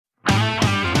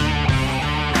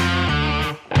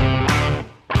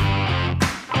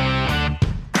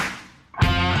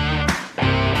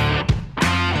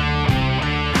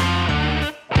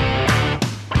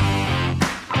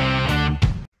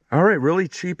really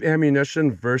cheap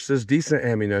ammunition versus decent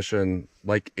ammunition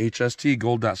like HST,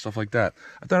 gold dot, stuff like that.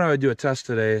 I thought I would do a test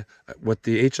today with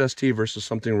the HST versus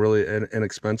something really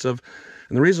inexpensive.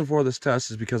 And the reason for this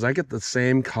test is because I get the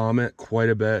same comment quite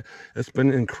a bit. It's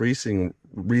been increasing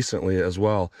recently as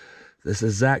well. This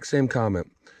exact same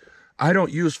comment. I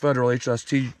don't use federal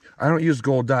HST. I don't use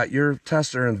gold dot. Your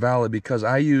tests are invalid because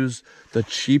I use the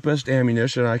cheapest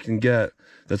ammunition I can get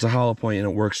that's a hollow point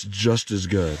and it works just as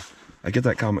good. I get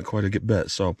that comment quite a bit.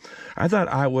 So I thought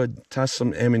I would test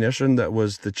some ammunition that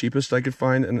was the cheapest I could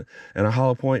find in a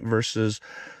hollow point versus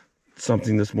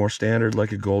something that's more standard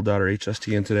like a gold dot or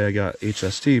HST. And today I got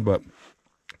HST, but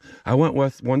I went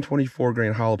with 124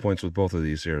 grain hollow points with both of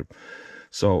these here.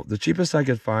 So the cheapest I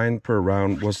could find per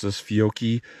round was this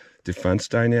Fiocchi Defense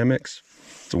Dynamics.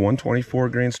 It's a 124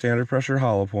 grain standard pressure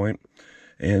hollow point,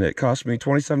 and it cost me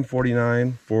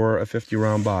 $27.49 for a 50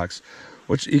 round box,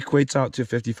 which equates out to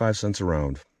 55 cents a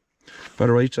round.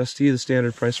 Federal HST, the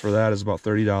standard price for that is about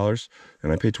 $30,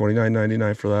 and I paid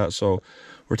 $29.99 for that, so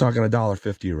we're talking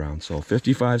 $1.50 a round. So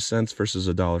 55 cents versus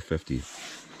 $1.50.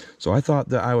 So I thought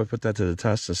that I would put that to the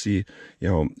test to see,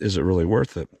 is it really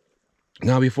worth it?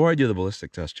 Now, before I do the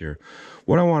ballistic test here,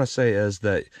 what I want to say is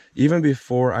that even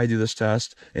before I do this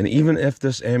test, and even if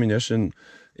this ammunition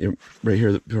right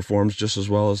here that performs just as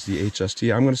well as the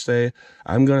HST,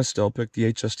 I'm going to still pick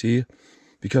the HST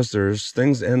because there's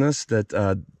things in this that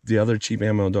the other cheap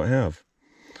ammo don't have.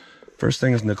 First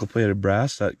thing is nickel-plated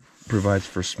brass that provides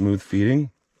for smooth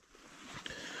feeding.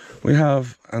 We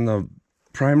have on the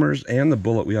primers and the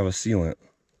bullet, we have a sealant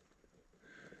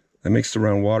that makes the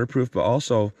round waterproof, but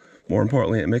also, more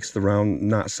importantly, it makes the round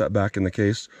not set back in the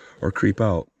case or creep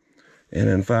out. And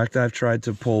in fact, I've tried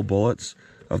to pull bullets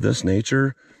of this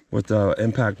nature with the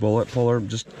impact bullet puller,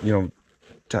 just,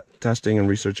 testing and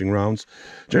researching rounds.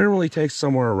 Generally takes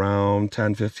somewhere around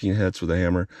 10-15 hits with a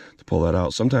hammer to pull that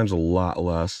out. Sometimes a lot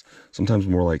less, sometimes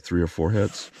more like 3 or 4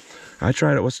 hits. I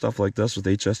tried it with stuff like this with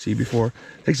HST before.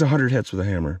 It takes 100 hits with a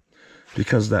hammer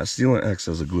because that sealant acts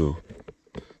as a glue.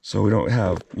 So we don't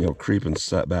have, creep and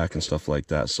set back and stuff like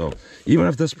that. So even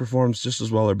if this performs just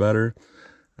as well or better,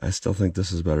 I still think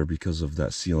this is better because of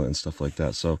that sealant and stuff like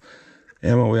that. So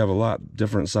ammo, we have a lot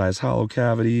different size hollow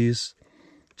cavities,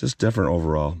 just different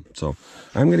overall. So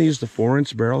I'm going to use the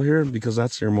 4-inch barrel here because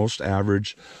that's your most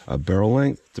average barrel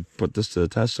length to put this to the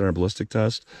test in our ballistic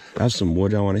test. I have some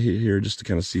wood I want to hit here just to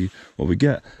kind of see what we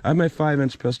get. I have my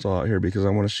 5-inch pistol out here because I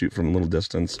want to shoot from a little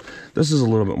distance. This is a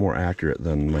little bit more accurate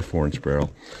than my 4-inch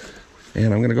barrel.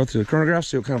 And I'm going to go through the chronograph,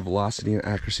 see what kind of velocity and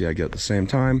accuracy I get at the same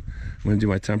time. I'm going to do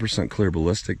my 10% clear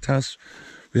ballistic test.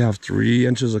 We have 3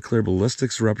 inches of clear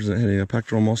ballistics to represent hitting a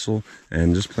pectoral muscle,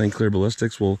 and just plain clear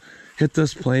ballistics. We'll hit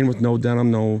this plain with no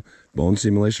denim, no bone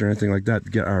simulation or anything like that to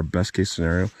get our best case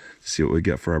scenario to see what we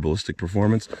get for our ballistic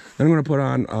performance. Then I'm going to put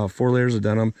on 4 layers of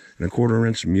denim and a 1/4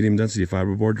 inch medium density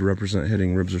fiberboard to represent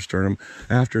hitting ribs or sternum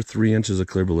after 3 inches of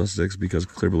clear ballistics, because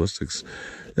clear ballistics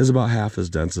is about half as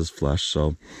dense as flesh.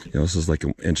 So, this is like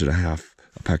 1.5 inches a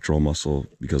pectoral muscle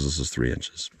because this is 3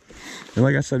 inches. And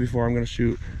like I said before, I'm going to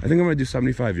shoot, I think I'm going to do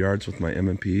 75 yards with my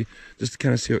M&P just to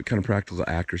kind of see what kind of practical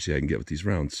accuracy I can get with these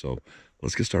rounds. So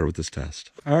let's get started with this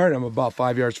test. All right, I'm about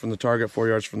 5 yards from the target, 4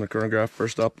 yards from the chronograph.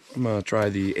 First up, I'm going to try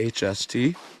the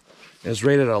HST. It's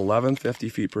rated at 1150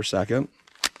 feet per second.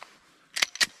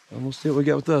 And we'll see what we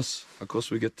get with this, how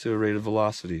close we get to rated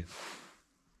velocity.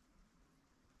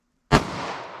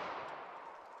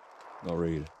 No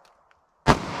read.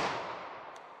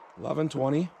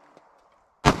 1120.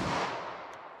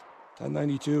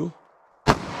 1092,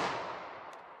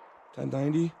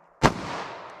 1090,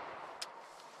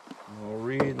 no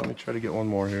read. Let me try to get one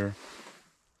more here.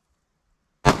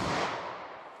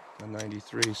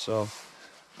 1093. So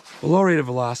a low rated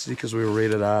velocity because we were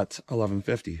rated at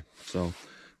 1150. So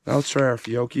now let's try our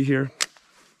Fiocchi here.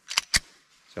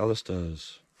 See how this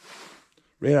does.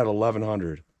 Rated at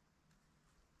 1100.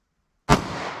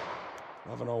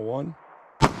 1101,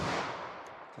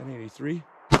 1083.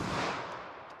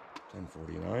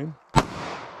 1049,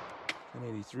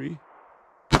 1083,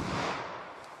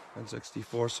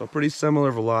 1064. So pretty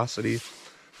similar velocity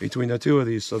between the two of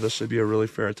these. So this should be a really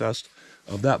fair test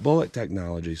of that bullet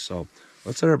technology. So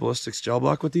let's hit our ballistics gel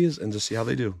block with these and just see how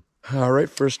they do. All right,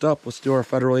 first up, let's do our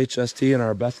federal HST in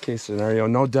our best case scenario.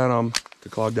 No denim to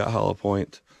clog that hollow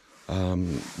point.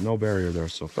 No barrier there.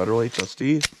 So federal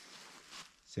HST.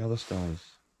 See how this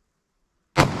does.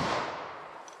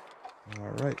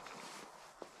 All right.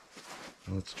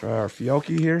 Let's try our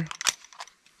Fiocchi here.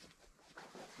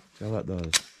 See how that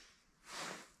does.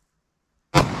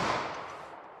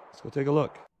 Let's go take a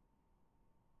look.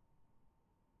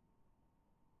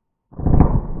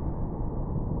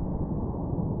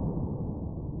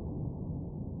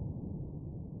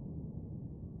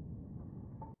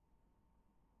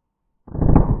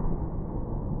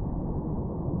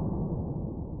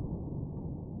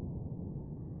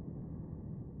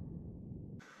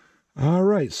 All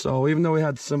right, so even though we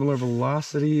had similar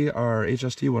velocity, our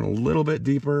HST went a little bit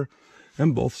deeper,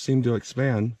 and both seemed to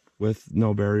expand with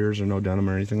no barriers or no denim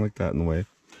or anything like that in the way.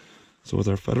 So with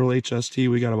our Federal HST,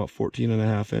 we got about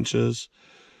 14.5 inches.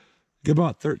 Get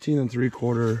about 13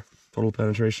 3/4 total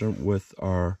penetration with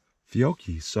our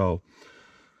Fiocchi. So,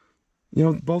 you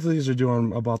know, both of these are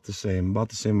doing about the same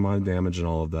amount of damage and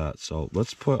all of that. So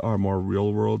let's put our more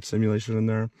real world simulation in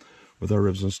there with our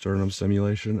ribs and sternum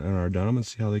simulation and our denim and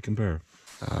see how they compare.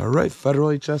 All right, Federal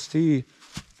HST,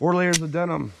 4 layers of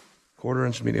denim, 1/4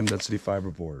 inch medium density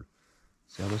fiberboard.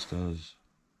 See how this does.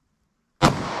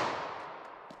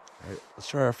 All right, let's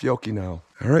try our Fiocchi now.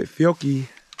 All right, Fiocchi.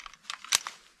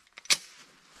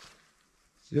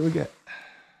 See what we get.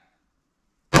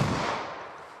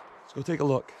 Let's go take a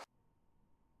look.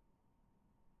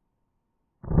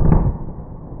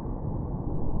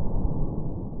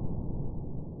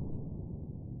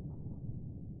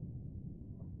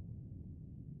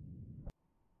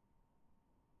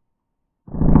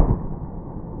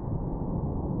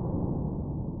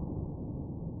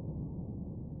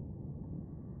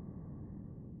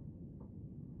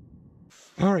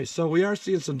 All right, so we are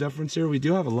seeing some difference here. We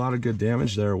do have a lot of good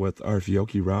damage there with our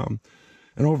Fiocchi round.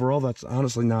 And overall, that's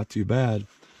honestly not too bad.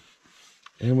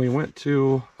 And we went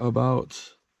to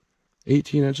about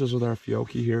 18 inches with our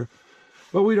Fiocchi here.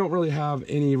 But we don't really have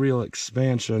any real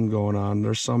expansion going on.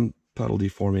 There's some pedal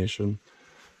deformation.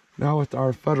 Now with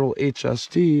our Federal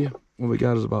HST, what we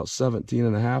got is about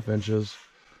 17.5 inches.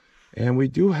 And we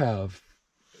do have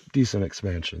decent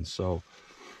expansion. So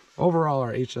overall,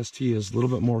 our HST is a little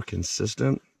bit more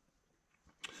consistent.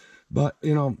 But,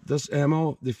 you know, this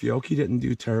ammo, the Fiocchi didn't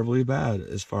do terribly bad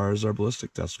as far as our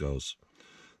ballistic test goes.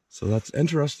 So that's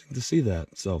interesting to see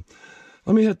that. So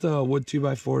let me hit the wood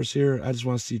 2x4s here. I just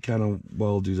want to see kind of what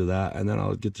I'll do to that. And then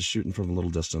I'll get to shooting from a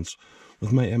little distance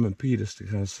with my M&P just to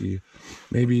kind of see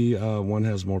maybe one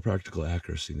has more practical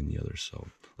accuracy than the other. So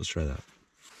let's try that.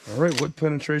 All right, wood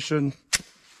penetration,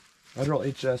 Federal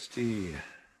HST.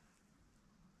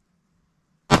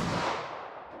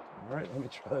 All right, let me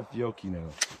try that Fiocchi now.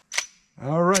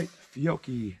 All right,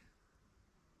 Fiocchi.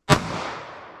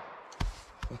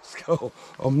 Let's go.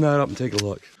 Open that up and take a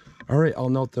look. All right, I'll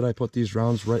note that I put these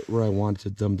rounds right where I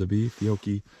wanted them to be.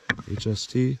 Fiocchi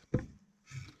HST.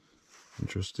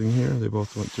 Interesting here. They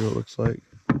both went through, it looks like.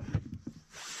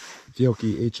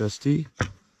 Fiocchi HST.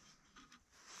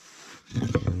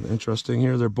 And interesting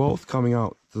here, they're both coming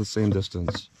out to the same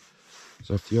distance.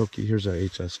 So Fiocchi, here's our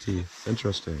HST.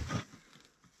 Interesting.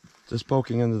 Just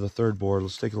poking into the third board.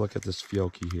 Let's take a look at this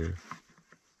Fiocchi here.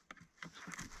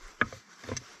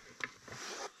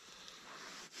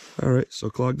 All right, so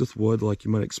clogged with wood like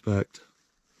you might expect.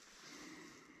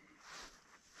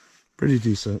 Pretty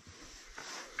decent.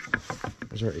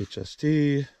 There's our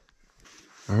HST.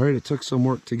 All right, it took some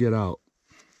work to get out.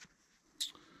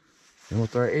 And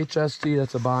with our HST,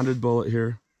 that's a bonded bullet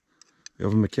here. We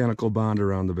have a mechanical bond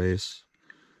around the base.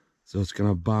 So it's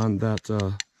gonna bond that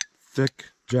thick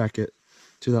jacket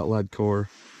to that lead core.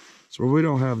 So we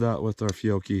don't have that with our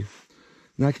Fiocchi.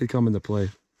 And that could come into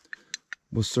play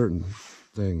with certain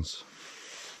things.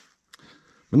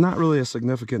 But not really a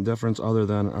significant difference other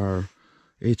than our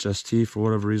HST. For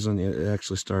whatever reason, it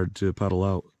actually started to pedal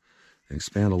out and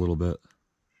expand a little bit.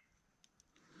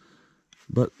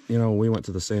 But, you know, we went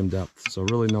to the same depth, so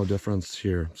really no difference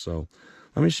here. So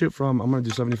let me shoot from, I'm going to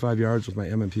do 75 yards with my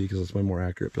M&P because it's my more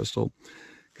accurate pistol.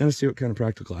 Kind of see what kind of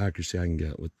practical accuracy I can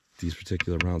get with these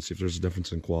particular rounds, see if there's a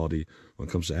difference in quality when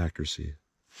it comes to accuracy.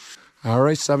 All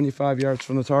right, 75 yards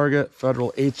from the target,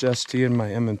 Federal HST in my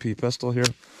M&P pistol here.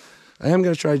 I am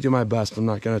going to try to do my best. I'm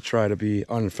not going to try to be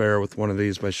unfair with one of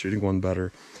these by shooting one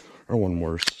better or one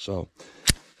worse. So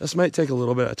this might take a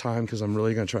little bit of time because I'm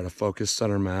really going to try to focus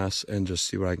center mass and just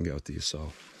see what I can get with these.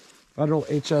 So Federal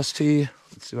HST,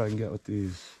 let's see what I can get with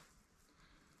these.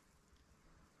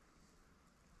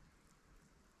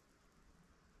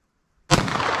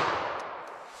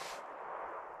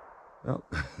 Well,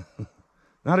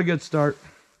 not a good start.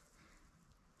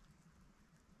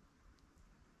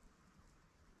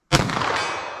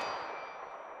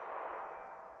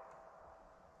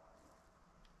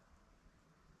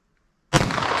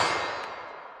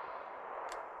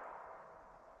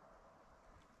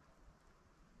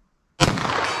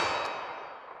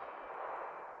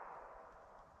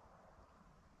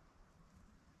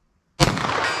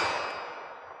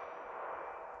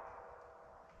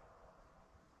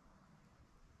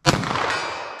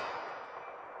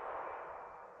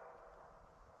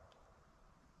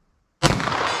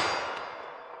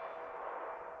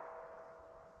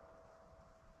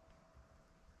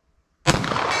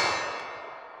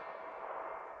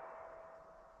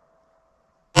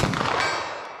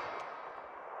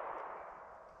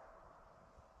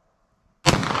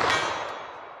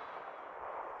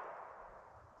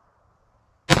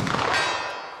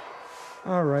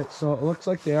 All right, so it looks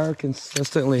like they are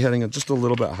consistently hitting it just a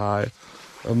little bit high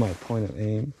of my point of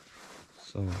aim.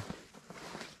 So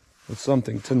that's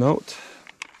something to note.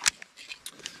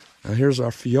 Now here's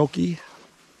our Fiocchi.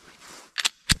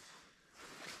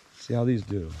 See how these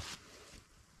do.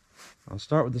 I'll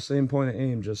start with the same point of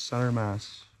aim, just center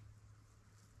mass.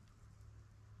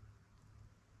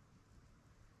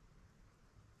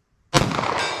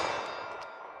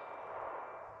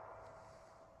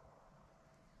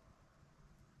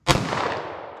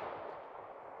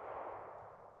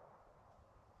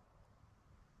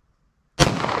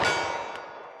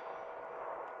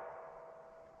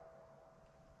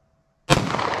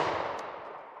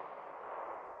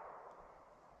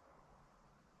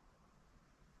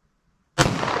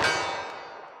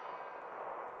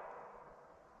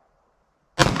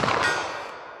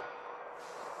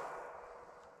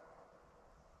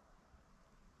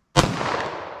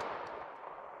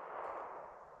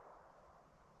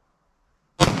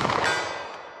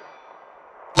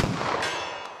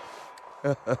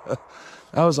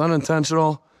 That was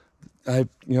unintentional. I'm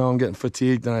getting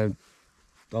fatigued and I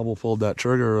double pulled that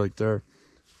trigger right there.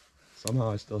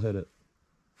 Somehow I still hit it.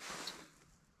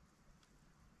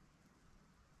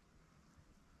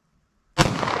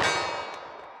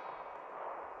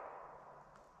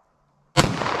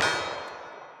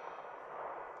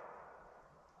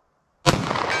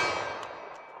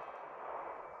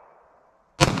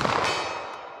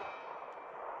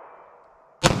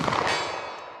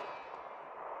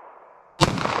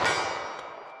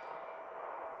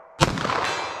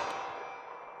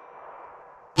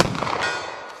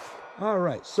 All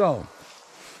right, so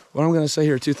what I'm going to say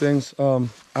here, two things. I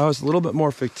was a little bit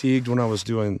more fatigued when I was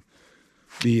doing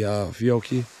the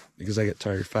Fiocchi because I get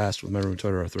tired fast with my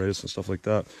rheumatoid arthritis and stuff like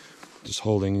that. Just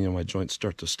holding, my joints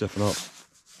start to stiffen up.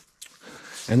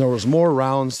 And there was more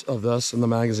rounds of this in the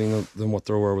magazine than what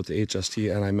there were with the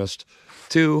HST, and I missed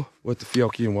 2 with the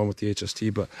Fiocchi and 1 with the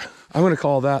HST. But I'm going to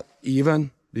call that even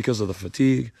because of the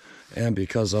fatigue and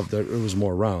because of it was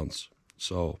more rounds.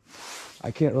 So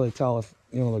I can't really tell if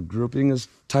the grouping is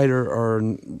tighter or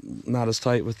not as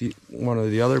tight with the one or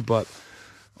the other, but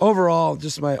overall,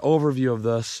 just my overview of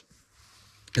this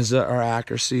is that our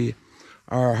accuracy,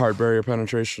 our hard barrier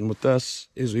penetration with this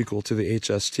is equal to the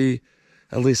HST,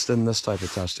 at least in this type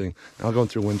of testing. Now, going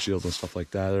through windshields and stuff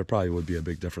like that, there probably would be a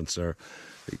big difference there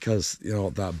because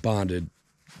that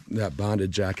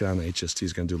bonded jacket on the HST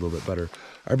is going to do a little bit better.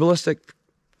 Our ballistic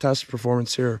test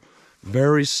performance here,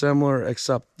 very similar,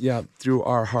 except through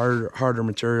our harder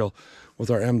material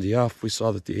with our MDF, we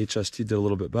saw that the HST did a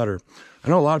little bit better. I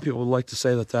know a lot of people would like to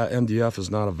say that MDF is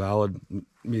not a valid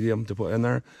medium to put in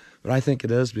there, but I think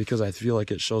it is because I feel like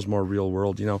it shows more real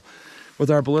world. With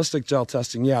our ballistic gel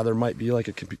testing, there might be like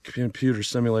a computer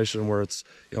simulation where it's,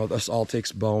 this all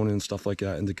takes bone and stuff like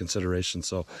that into consideration.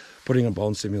 So putting a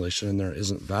bone simulation in there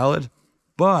isn't valid,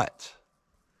 but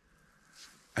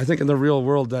I think in the real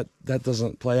world that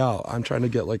doesn't play out. I'm trying to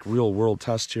get like real world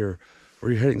tests here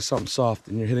where you're hitting something soft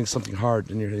and you're hitting something hard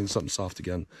and you're hitting something soft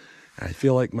again. And I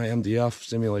feel like my MDF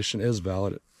simulation is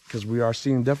valid because we are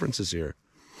seeing differences here.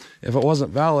 If it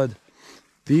wasn't valid,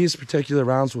 these particular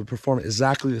rounds would perform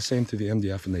exactly the same through the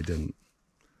MDF, and they didn't.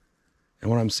 And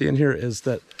what I'm seeing here is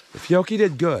that the Fiocchi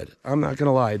did good. I'm not going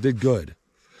to lie, it did good.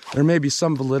 There may be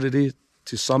some validity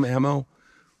to some ammo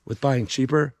with buying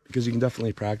cheaper because you can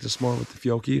definitely practice more with the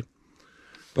Fiocchi.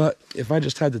 But if I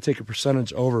just had to take a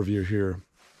percentage overview here,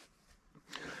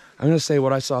 I'm going to say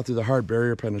what I saw through the hard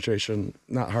barrier penetration,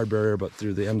 not hard barrier, but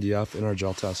through the MDF in our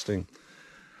gel testing.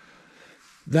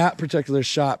 That particular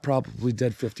shot probably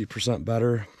did 50%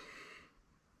 better.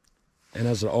 And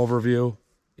as an overview,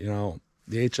 the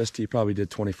HST probably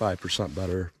did 25%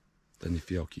 better than the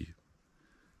Fiocchi.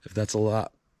 If that's a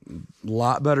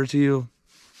lot better to you,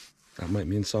 that might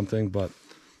mean something, but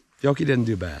Fiocchi didn't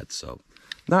do bad. So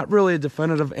not really a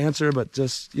definitive answer, but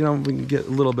just, we can get a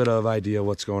little bit of idea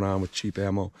what's going on with cheap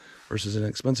ammo versus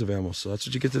inexpensive ammo. So that's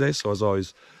what you get today. So as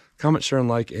always, comment, share, and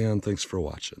like, and thanks for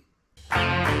watching.